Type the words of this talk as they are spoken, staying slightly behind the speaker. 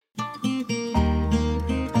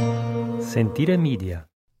Sentire Media.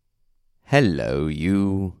 Hello,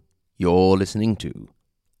 you. You're listening to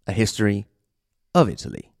A History of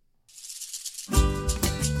Italy.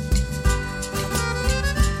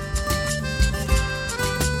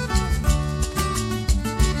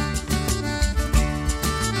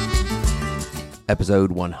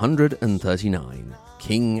 Episode 139,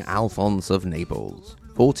 King Alphonse of Naples,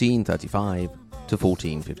 1435 to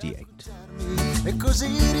 1458. E così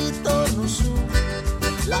ritorno su,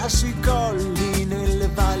 lascio I colli nelle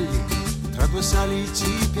valli, tra due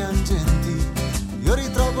salici piangenti, io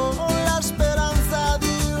ritrovo la speranza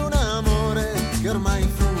di un amore che ormai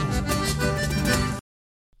fu.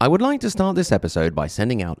 I would like to start this episode by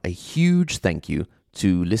sending out a huge thank you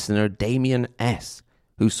to listener Damien S.,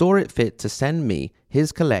 who saw it fit to send me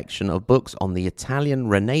his collection of books on the Italian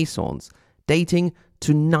Renaissance dating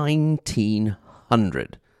to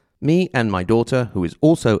 1900. Me and my daughter, who is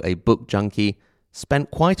also a book junkie,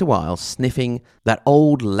 spent quite a while sniffing that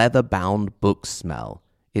old leather-bound book smell.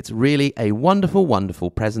 It's really a wonderful,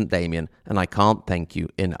 wonderful present, Damien, and I can't thank you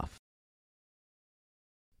enough.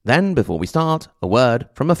 Then, before we start, a word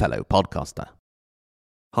from a fellow podcaster.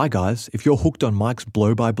 Hi guys, if you're hooked on Mike's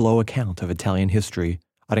blow-by-blow account of Italian history,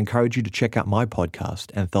 I'd encourage you to check out my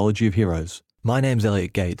podcast, Anthology of Heroes. My name's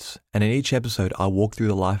Elliot Gates, and in each episode I walk through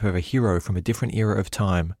the life of a hero from a different era of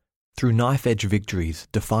time. Through knife-edge victories,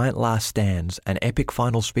 defiant last stands, and epic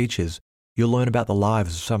final speeches, you'll learn about the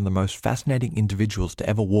lives of some of the most fascinating individuals to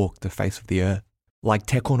ever walk the face of the earth. Like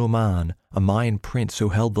Teconoman, a Mayan prince who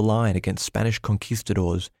held the line against Spanish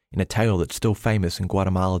conquistadors in a tale that's still famous in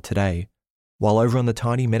Guatemala today. While over on the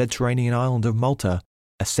tiny Mediterranean island of Malta,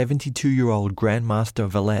 a 72-year-old Grand Master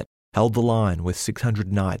Valet held the line with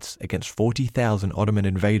 600 knights against 40,000 Ottoman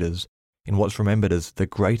invaders in what's remembered as the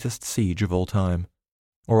greatest siege of all time.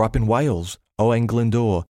 Or up in Wales, Owain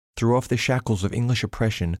Glyndwr threw off the shackles of English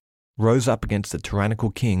oppression, rose up against the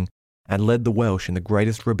tyrannical king, and led the Welsh in the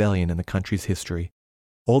greatest rebellion in the country's history.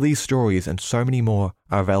 All these stories and so many more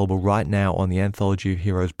are available right now on the Anthology of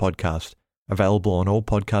Heroes podcast, available on all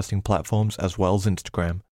podcasting platforms as well as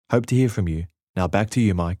Instagram. Hope to hear from you. Now back to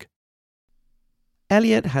you, Mike.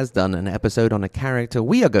 Elliot has done an episode on a character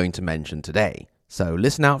we are going to mention today, so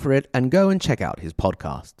listen out for it and go and check out his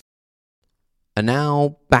podcast. And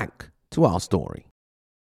now, back to our story.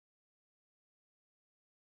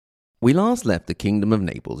 We last left the Kingdom of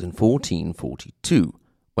Naples in 1442,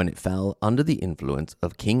 when it fell under the influence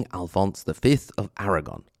of King Alphonse V of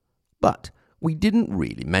Aragon, but we didn't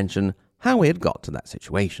really mention how it got to that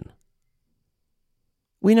situation.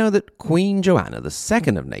 We know that Queen Joanna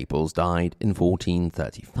II of Naples died in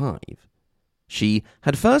 1435. She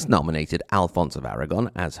had first nominated Alphonse of Aragon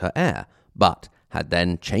as her heir, but had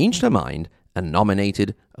then changed her mind and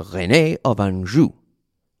nominated René of Anjou.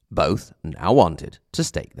 Both now wanted to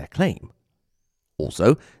stake their claim.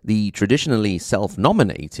 Also, the traditionally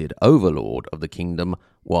self-nominated overlord of the kingdom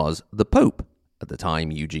was the Pope, at the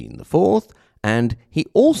time Eugene IV, and he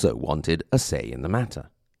also wanted a say in the matter.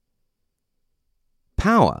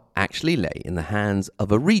 Power actually lay in the hands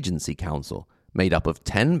of a regency council made up of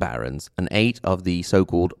 10 barons and 8 of the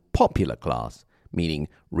so-called popular class, meaning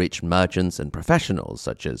rich merchants and professionals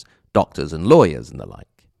such as doctors and lawyers and the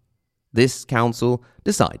like. This council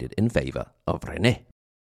decided in favour of René.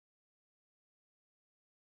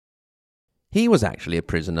 He was actually a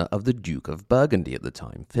prisoner of the Duke of Burgundy at the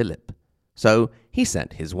time, Philip, so he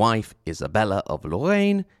sent his wife Isabella of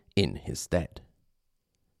Lorraine in his stead.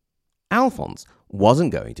 Alphonse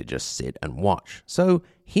wasn't going to just sit and watch, so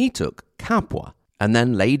he took Capua and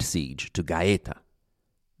then laid siege to Gaeta.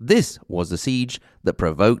 This was the siege that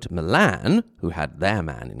provoked Milan, who had their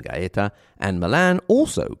man in Gaeta, and Milan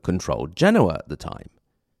also controlled Genoa at the time.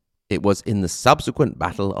 It was in the subsequent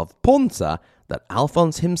Battle of Ponza that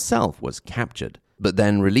Alphonse himself was captured, but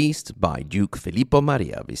then released by Duke Filippo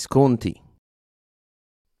Maria Visconti.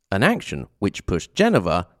 An action which pushed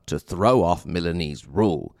Genova to throw off Milanese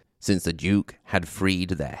rule, since the Duke had freed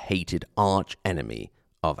their hated arch-enemy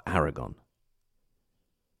of Aragon.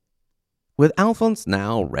 With Alphonse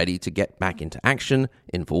now ready to get back into action,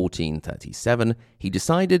 in 1437 he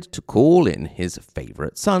decided to call in his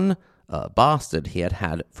favourite son, a bastard he had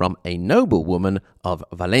had from a noblewoman of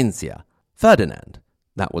Valencia, Ferdinand.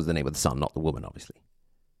 That was the name of the son, not the woman, obviously.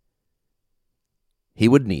 He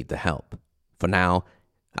would need the help, for now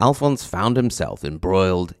Alphonse found himself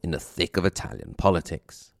embroiled in the thick of Italian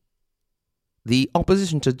politics. The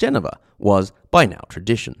opposition to Genova was by now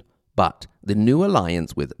tradition, but the new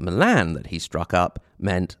alliance with Milan that he struck up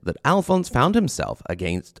meant that Alphonse found himself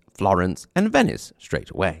against Florence and Venice straight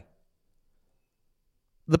away.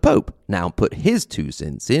 The Pope now put his 2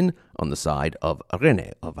 cents in on the side of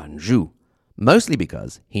René of Anjou, mostly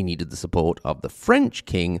because he needed the support of the French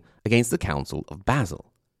king against the Council of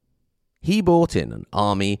Basel. He brought in an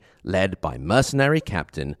army led by mercenary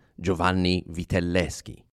captain Giovanni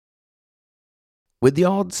Vitelleschi. With the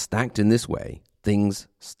odds stacked in this way, things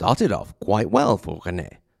started off quite well for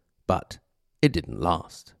René, but it didn't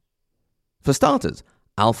last. For starters,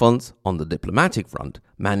 Alphonse, on the diplomatic front,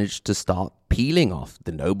 managed to start peeling off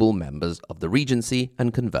the noble members of the regency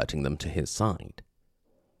and converting them to his side.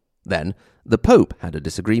 Then, the Pope had a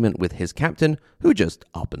disagreement with his captain, who just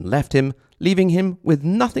up and left him, leaving him with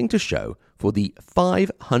nothing to show for the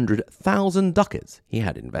 500,000 ducats he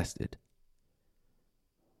had invested.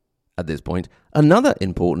 At this point, another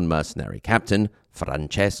important mercenary captain,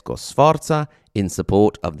 Francesco Sforza, in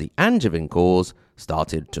support of the Angevin cause,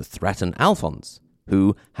 started to threaten Alphonse,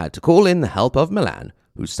 who had to call in the help of Milan,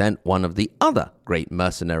 who sent one of the other great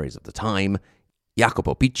mercenaries of the time,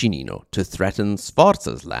 Jacopo Piccinino, to threaten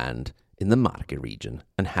Sforza's land in the Marche region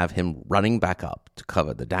and have him running back up to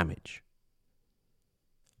cover the damage.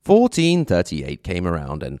 1438 came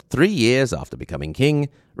around, and 3 years after becoming king,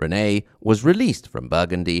 René was released from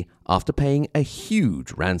Burgundy after paying a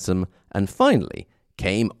huge ransom and finally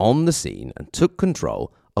came on the scene and took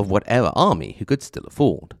control of whatever army he could still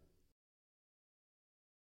afford.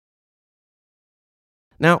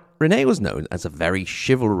 Now, René was known as a very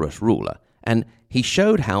chivalrous ruler, and he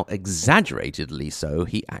showed how exaggeratedly so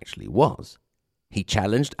he actually was. He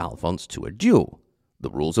challenged Alphonse to a duel, the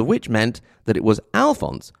rules of which meant that it was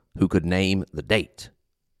Alphonse who could name the date.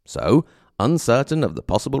 So, uncertain of the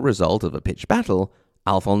possible result of a pitched battle,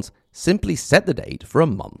 Alphonse simply set the date for a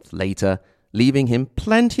month later, leaving him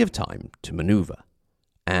plenty of time to maneuver.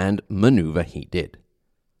 And maneuver he did.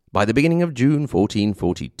 By the beginning of June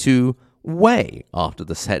 1442, way after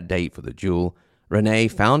the set date for the duel,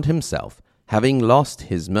 René found himself having lost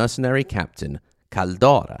his mercenary captain,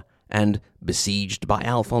 Caldora, and besieged by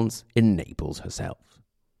Alphonse in Naples herself.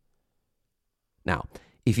 Now,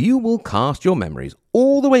 if you will cast your memories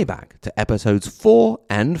all the way back to episodes 4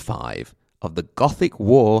 and 5 of the Gothic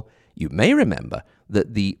War, you may remember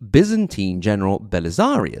that the Byzantine general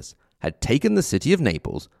Belisarius had taken the city of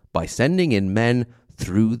Naples by sending in men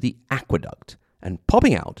through the aqueduct and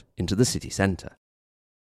popping out into the city centre.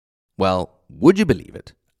 Well, would you believe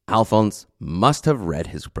it? Alphonse must have read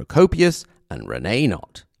his Procopius and René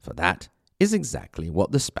not, for that is exactly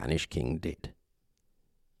what the Spanish king did.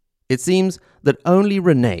 It seems that only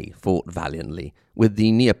René fought valiantly, with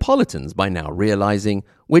the Neapolitans by now realizing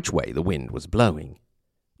which way the wind was blowing.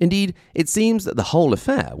 Indeed, it seems that the whole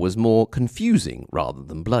affair was more confusing rather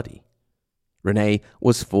than bloody. René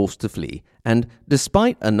was forced to flee, and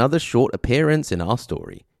despite another short appearance in our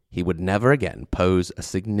story, he would never again pose a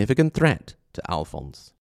significant threat to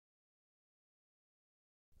Alphonse.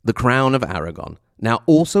 The crown of Aragon now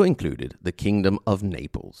also included the kingdom of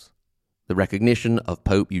Naples. The recognition of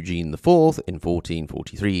Pope Eugene IV in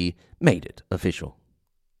 1443 made it official.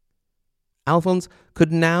 Alphonse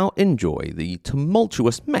could now enjoy the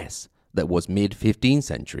tumultuous mess that was mid-15th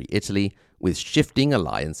century Italy, with shifting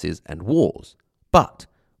alliances and wars, but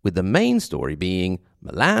with the main story being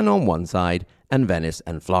Milan on one side and Venice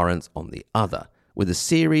and Florence on the other, with a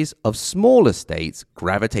series of smaller states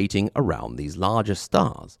gravitating around these larger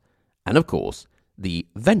stars, and of course the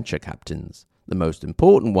venture captains, the most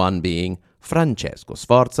important one being Francesco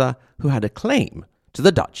Sforza, who had a claim to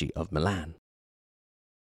the Duchy of Milan.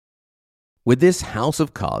 With this house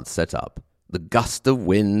of cards set up, the gust of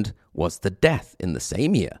wind was the death in the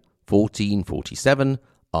same year, 1447,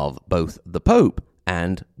 of both the Pope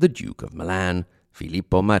and the Duke of Milan,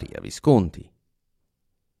 Filippo Maria Visconti.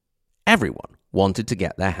 Everyone wanted to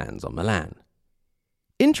get their hands on Milan.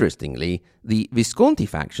 Interestingly, the Visconti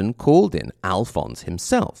faction called in Alphonse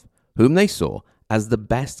himself, whom they saw as the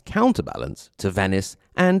best counterbalance to Venice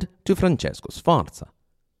and to Francesco Sforza.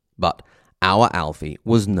 But our Alfie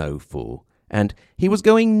was no fool, and he was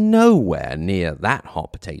going nowhere near that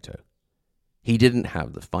hot potato. He didn't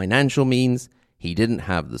have the financial means, he didn't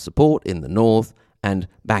have the support in the north, and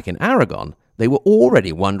back in Aragon, they were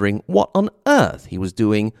already wondering what on earth he was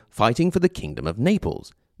doing fighting for the Kingdom of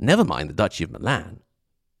Naples, never mind the Duchy of Milan.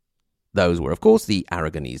 Those were, of course, the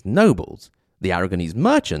Aragonese nobles. The Aragonese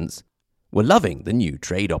merchants were loving the new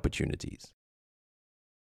trade opportunities.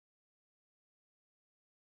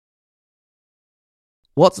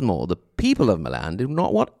 What's more, the people of Milan did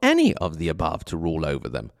not want any of the above to rule over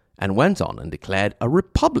them, and went on and declared a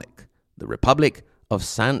republic, the Republic of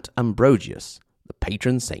St. Ambrosius, the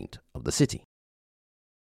patron saint of the city.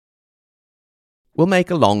 We'll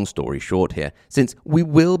make a long story short here, since we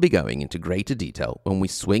will be going into greater detail when we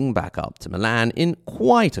swing back up to Milan in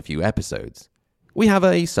quite a few episodes. We have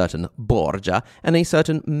a certain Borgia and a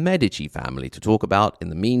certain Medici family to talk about in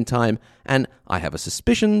the meantime, and I have a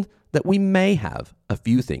suspicion that we may have a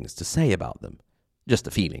few things to say about them. Just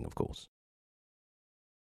a feeling, of course.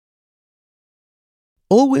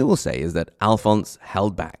 All we will say is that Alphonse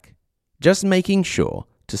held back, just making sure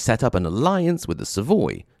to set up an alliance with the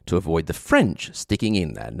Savoy to avoid the French sticking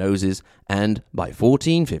in their noses, and by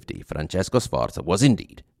 1450 Francesco Sforza was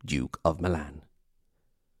indeed Duke of Milan.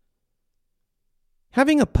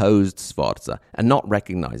 Having opposed Sforza and not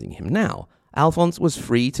recognizing him now, Alphonse was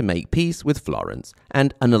free to make peace with Florence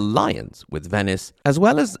and an alliance with Venice, as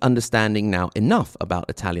well as understanding now enough about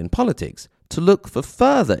Italian politics to look for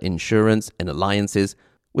further insurance in alliances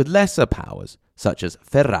with lesser powers such as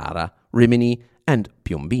Ferrara, Rimini, and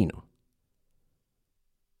Piombino.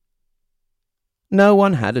 No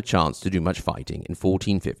one had a chance to do much fighting in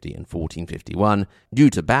 1450 and 1451 due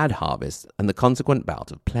to bad harvests and the consequent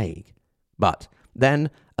bout of plague. But then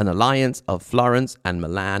an alliance of Florence and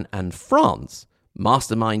Milan and France,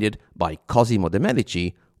 masterminded by Cosimo de'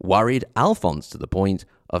 Medici, worried Alphonse to the point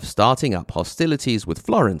of starting up hostilities with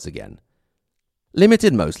Florence again,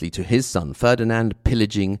 limited mostly to his son Ferdinand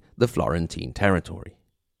pillaging the Florentine territory.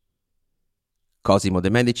 Cosimo de'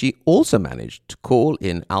 Medici also managed to call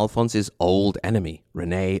in Alphonse's old enemy,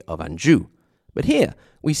 René of Anjou, but here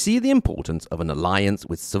we see the importance of an alliance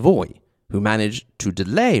with Savoy, who managed to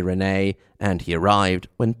delay René, and he arrived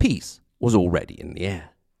when peace was already in the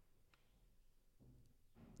air.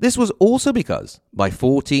 This was also because, by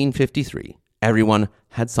 1453, everyone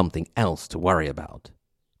had something else to worry about.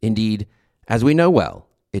 Indeed, as we know well,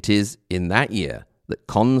 it is in that year that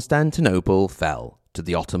Constantinople fell to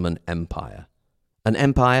the Ottoman Empire, an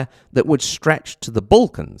empire that would stretch to the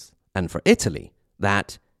Balkans, and for Italy,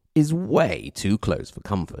 that is way too close for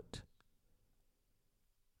comfort.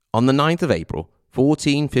 On the 9th of April,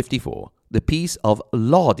 1454, the Peace of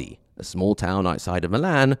Lodi, a small town outside of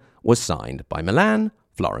Milan, was signed by Milan,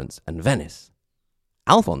 Florence, and Venice.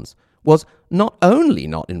 Alphonse was not only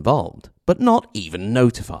not involved, but not even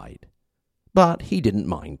notified. But he didn't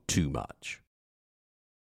mind too much.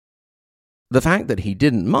 The fact that he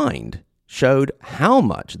didn't mind showed how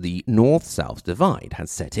much the North-South divide had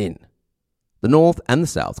set in. The North and the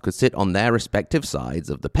South could sit on their respective sides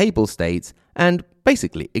of the Papal States and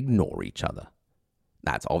basically ignore each other.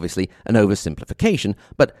 That's obviously an oversimplification,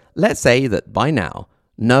 but let's say that by now,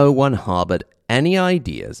 no one harbored any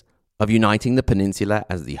ideas of uniting the peninsula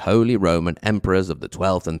as the Holy Roman emperors of the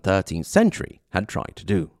 12th and 13th century had tried to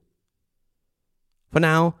do. For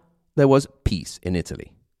now, there was peace in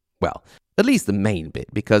Italy. Well, at least the main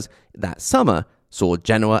bit, because that summer saw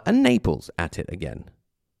Genoa and Naples at it again.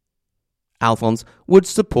 Alphonse would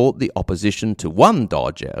support the opposition to one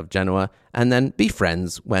Doge of Genoa and then be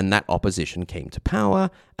friends when that opposition came to power,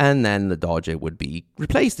 and then the Doge would be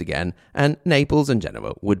replaced again, and Naples and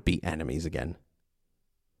Genoa would be enemies again.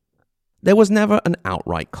 There was never an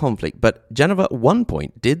outright conflict, but Genoa at one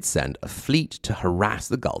point did send a fleet to harass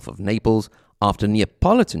the Gulf of Naples after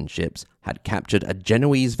Neapolitan ships had captured a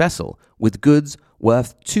Genoese vessel with goods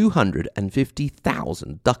worth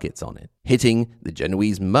 250,000 ducats on it, hitting the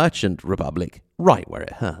Genoese merchant republic right where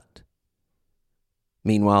it hurt.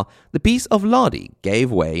 Meanwhile, the Peace of Lodi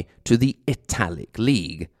gave way to the Italic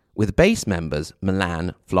League, with base members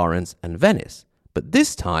Milan, Florence, and Venice, but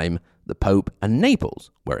this time the Pope and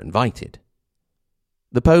Naples were invited.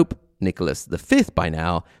 The Pope, Nicholas V by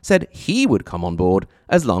now, said he would come on board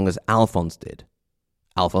as long as Alphonse did.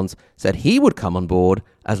 Alphonse said he would come on board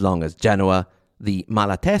as long as Genoa, the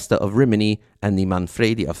Malatesta of Rimini, and the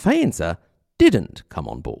Manfredi of Faenza didn't come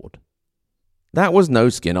on board. That was no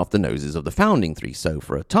skin off the noses of the founding three, so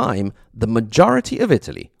for a time, the majority of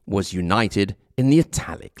Italy was united in the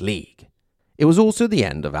Italic League. It was also the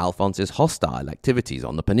end of Alphonse's hostile activities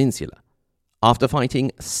on the peninsula. After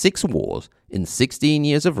fighting 6 wars in 16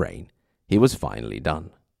 years of reign, he was finally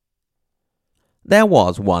done. There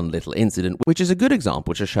was one little incident which is a good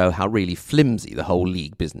example to show how really flimsy the whole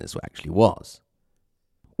league business actually was.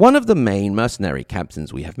 One of the main mercenary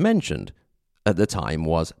captains we have mentioned at the time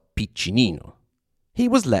was Piccinino. He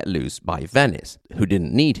was let loose by Venice, who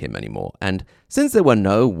didn't need him anymore, and since there were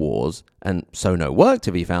no wars and so no work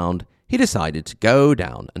to be found, he decided to go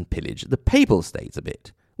down and pillage the Papal States a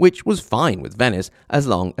bit, which was fine with Venice as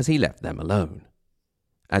long as he left them alone.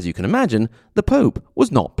 As you can imagine, the Pope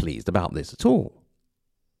was not pleased about this at all.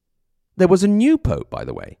 There was a new Pope, by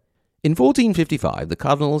the way. In 1455, the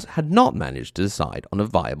cardinals had not managed to decide on a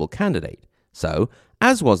viable candidate, so,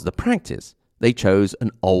 as was the practice, they chose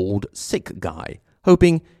an old, sick guy,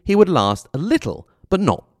 hoping he would last a little, but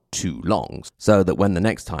not too long, so that when the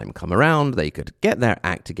next time come around, they could get their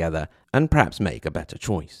act together and perhaps make a better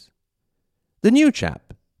choice. The new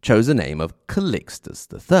chap chose the name of Calixtus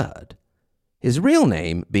III, his real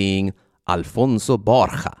name being Alfonso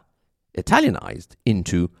Borgia, Italianized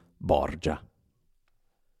into Borgia.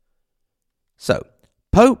 So,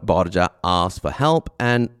 Pope Borgia asked for help,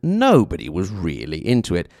 and nobody was really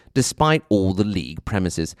into it, despite all the League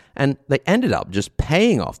premises, and they ended up just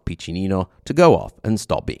paying off Piccinino to go off and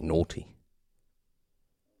stop being naughty.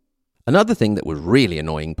 Another thing that was really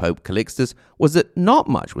annoying Pope Calixtus was that not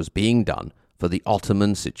much was being done for the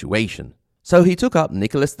Ottoman situation, so he took up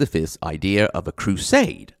Nicholas V's idea of a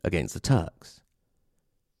crusade against the Turks.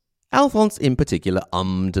 Alphonse in particular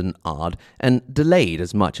ummed and ahed and delayed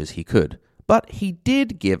as much as he could, but he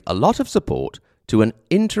did give a lot of support to an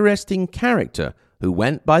interesting character who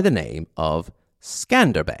went by the name of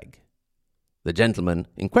Skanderbeg. The gentleman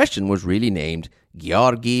in question was really named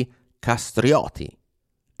Georgi Kastriotti,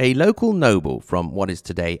 a local noble from what is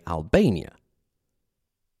today Albania.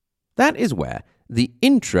 That is where the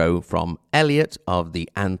intro from Eliot of the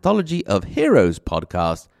Anthology of Heroes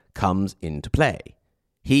podcast comes into play.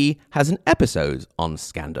 He has an episode on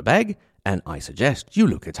Skanderbeg, and I suggest you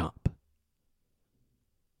look it up.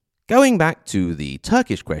 Going back to the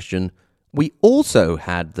Turkish question, we also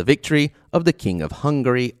had the victory of the King of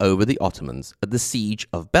Hungary over the Ottomans at the Siege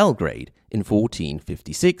of Belgrade in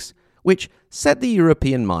 1456, which set the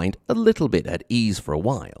European mind a little bit at ease for a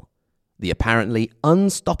while. The apparently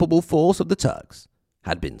unstoppable force of the Turks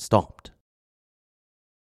had been stopped.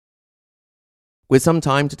 With some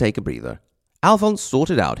time to take a breather, Alphonse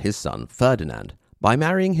sorted out his son Ferdinand by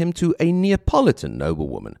marrying him to a Neapolitan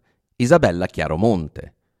noblewoman, Isabella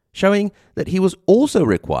Chiaromonte, showing that he was also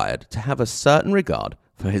required to have a certain regard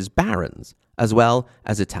for his barons, as well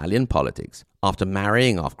as Italian politics, after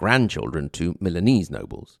marrying off grandchildren to Milanese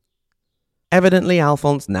nobles. Evidently,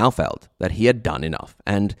 Alphonse now felt that he had done enough,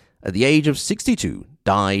 and at the age of 62,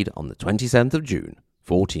 died on the 27th of June,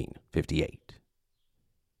 1458.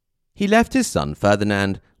 He left his son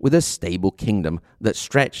Ferdinand with a stable kingdom that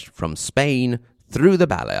stretched from Spain through the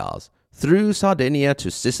Balears, through Sardinia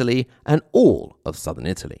to Sicily and all of southern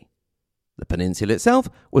Italy. The peninsula itself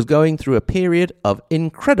was going through a period of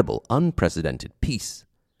incredible, unprecedented peace.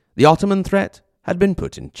 The Ottoman threat had been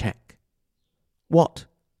put in check. What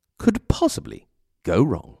could possibly go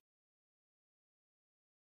wrong?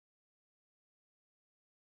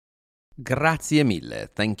 Grazie mille.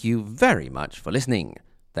 Thank you very much for listening.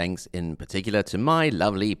 Thanks in particular to my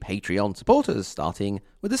lovely Patreon supporters, starting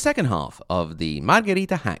with the second half of the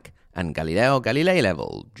Margherita Hack and Galileo Galilei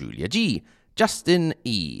level: Julia G, Justin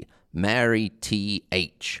E, Mary T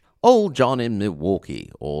H, Old John in Milwaukee,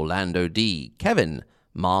 Orlando D, Kevin,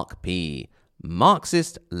 Mark P,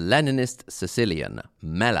 Marxist Leninist Sicilian,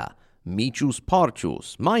 Mela, Michus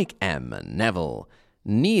Porchus, Mike M, Neville,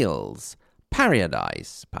 Niels,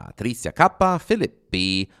 Paradise, Patricia K, Philip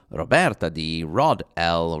B, Roberta D, Rod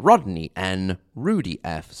L, Rodney N, Rudy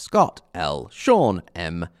F, Scott L, Sean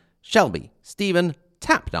M, Shelby, Stephen,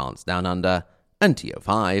 Tap Dance Down Under, and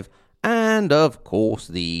TO5, and of course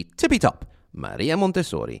the tippy top, Maria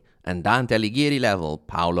Montessori, and Dante Alighieri level,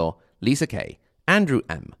 Paolo, Lisa K, Andrew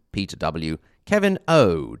M, Peter W, Kevin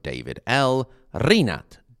O, David L,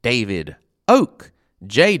 Renat, David, Oak,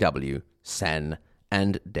 JW, Sen,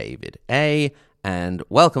 and David A, and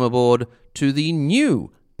welcome aboard to the new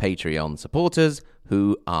Patreon supporters,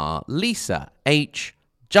 who are Lisa H,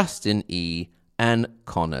 Justin E, and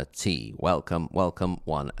Connor T. Welcome, welcome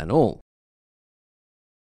one and all.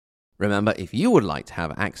 Remember, if you would like to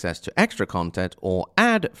have access to extra content or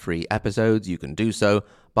ad-free episodes, you can do so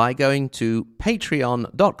by going to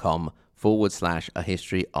patreon.com/A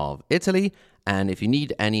History of Italy. And if you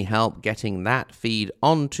need any help getting that feed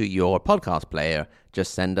onto your podcast player,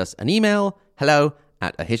 just send us an email,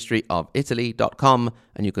 hello@ahistoryofitaly.com,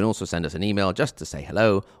 and you can also send us an email just to say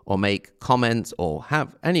hello or make comments or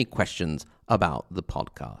have any questions about the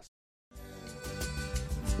podcast.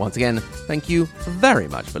 Once again, thank you very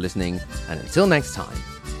much for listening, and until next time,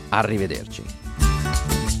 arrivederci.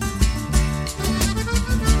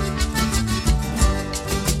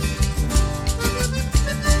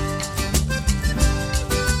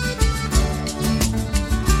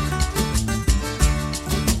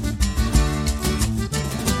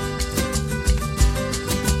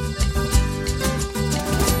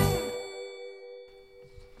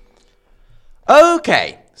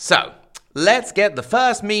 Okay, so let's get the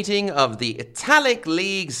first meeting of the Italic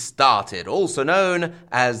League started, also known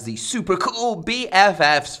as the super cool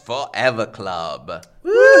BFFs Forever Club.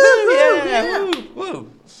 Woo! Yeah!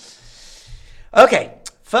 Woo! Okay,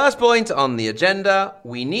 First point on the agenda,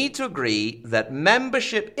 we need to agree that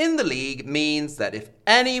membership in the league means that if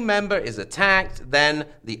any member is attacked, then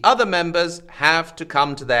the other members have to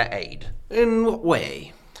come to their aid. In what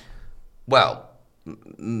way? Well,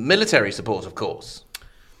 military support, of course.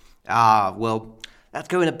 Well, that's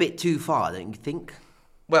going a bit too far, don't you think?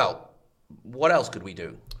 Well, what else could we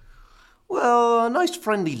do? Well, a nice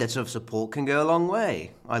friendly letter of support can go a long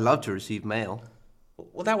way. I love to receive mail.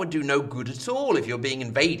 Well, that would do no good at all if you're being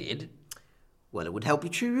invaded. Well, it would help you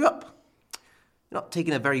cheer you up. You're not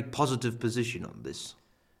taking a very positive position on this.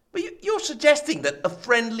 But you're suggesting that a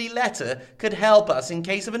friendly letter could help us in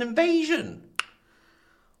case of an invasion.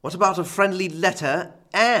 What about a friendly letter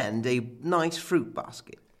and a nice fruit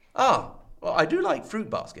basket? Well, I do like fruit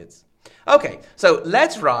baskets. Okay, so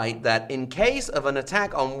let's write that in case of an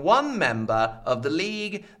attack on one member of the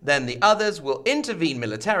league, then the others will intervene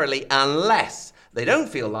militarily unless they don't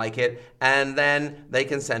feel like it, and then they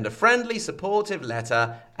can send a friendly, supportive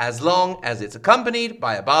letter as long as it's accompanied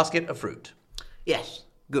by a basket of fruit. Yes,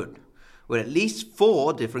 good. With at least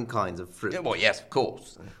 4 different kinds of fruit. Well, yes, of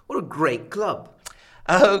course. What a great club.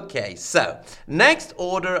 Okay, so next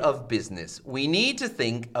order of business. We need to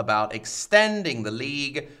think about extending the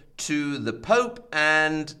league to the Pope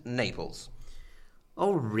and Naples.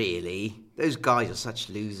 Oh, really? Those guys are such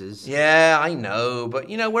losers. Yeah, I know, but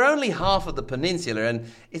we're only half of the peninsula, and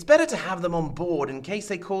it's better to have them on board in case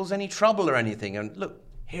they cause any trouble or anything. And look,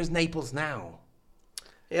 here's Naples now.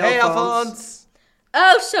 Hey, Alphonse!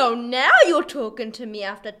 Oh, so now you're talking to me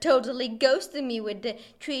after totally ghosting me with the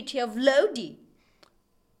Treaty of Lodi.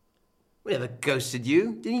 We never ghosted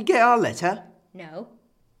you. Didn't you get our letter? No.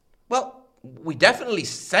 Well, we definitely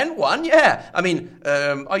sent one, yeah. I mean,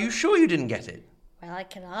 are you sure you didn't get it? Well, I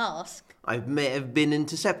can ask. I may have been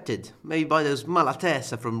intercepted. Maybe by those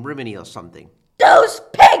Malatesta from Rimini or something. Those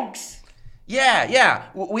pigs! Yeah.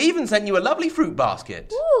 We even sent you a lovely fruit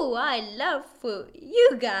basket. Ooh, I love fruit.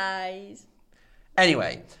 You guys.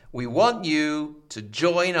 Anyway, we want you to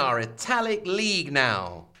join our Italic League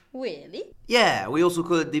now. Really? Yeah, we also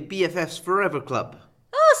call it the BFFs Forever Club.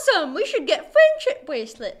 Awesome! We should get friendship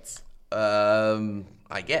bracelets.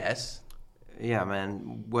 I guess. Yeah,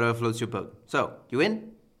 man, whatever floats your boat. So, you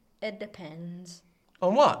in? It depends.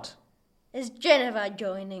 On what? Is Geneva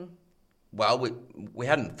joining? Well, we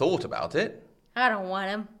hadn't thought about it. I don't want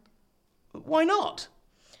him. Why not?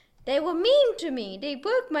 They were mean to me. They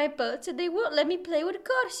broke my boat, so they won't let me play with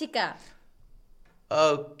Corsica.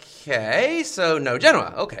 Okay, so no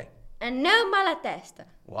Genoa, okay. And no Malatesta.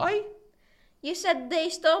 Why? You said they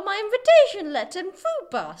stole my invitation letter and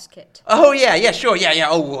fruit basket. Oh, yeah, sure, yeah.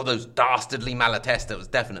 Oh, well, those dastardly Malatesta was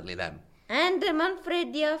definitely them. And the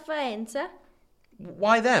Manfredi of Faenza.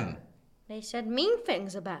 Why them? They said mean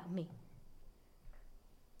things about me.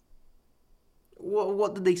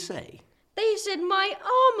 What did they say? They said my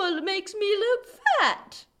armour makes me look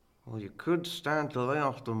fat. Well, you could stand to lay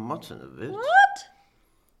off the mutton a bit. What?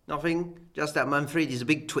 Nothing, just that Manfredi's a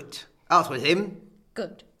big twit. Out with him.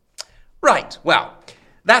 Good. Right, well,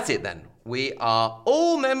 that's it then. We are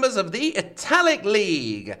all members of the Italic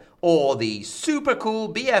League, or the super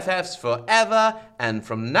cool BFFs forever, and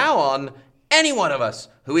from now on, any one of us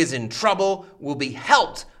who is in trouble will be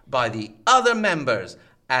helped by the other members,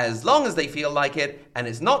 as long as they feel like it, and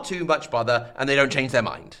it's not too much bother, and they don't change their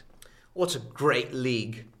mind. What a great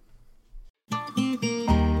league.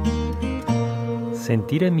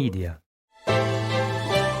 Sentire Media.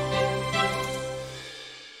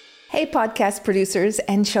 Hey, podcast producers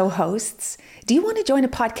and show hosts. Do you want to join a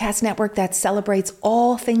podcast network that celebrates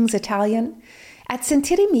all things Italian? At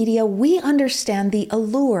Sentire Media, we understand the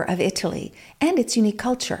allure of Italy and its unique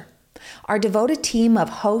culture. Our devoted team of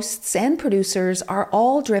hosts and producers are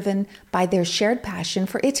all driven by their shared passion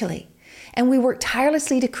for Italy. And we work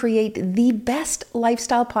tirelessly to create the best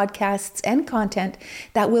lifestyle podcasts and content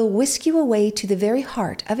that will whisk you away to the very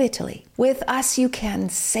heart of Italy. With us, you can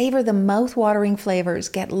savor the mouth-watering flavors,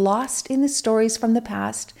 get lost in the stories from the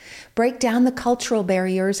past, break down the cultural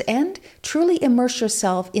barriers, and truly immerse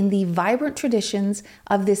yourself in the vibrant traditions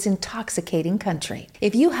of this intoxicating country.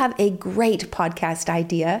 If you have a great podcast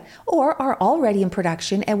idea or are already in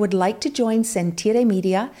production and would like to join Sentire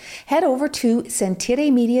Media, head over to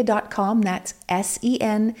sentiremedia.com, that's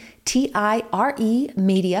SENTIRE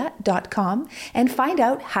media.com, and find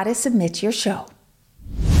out how to submit your show.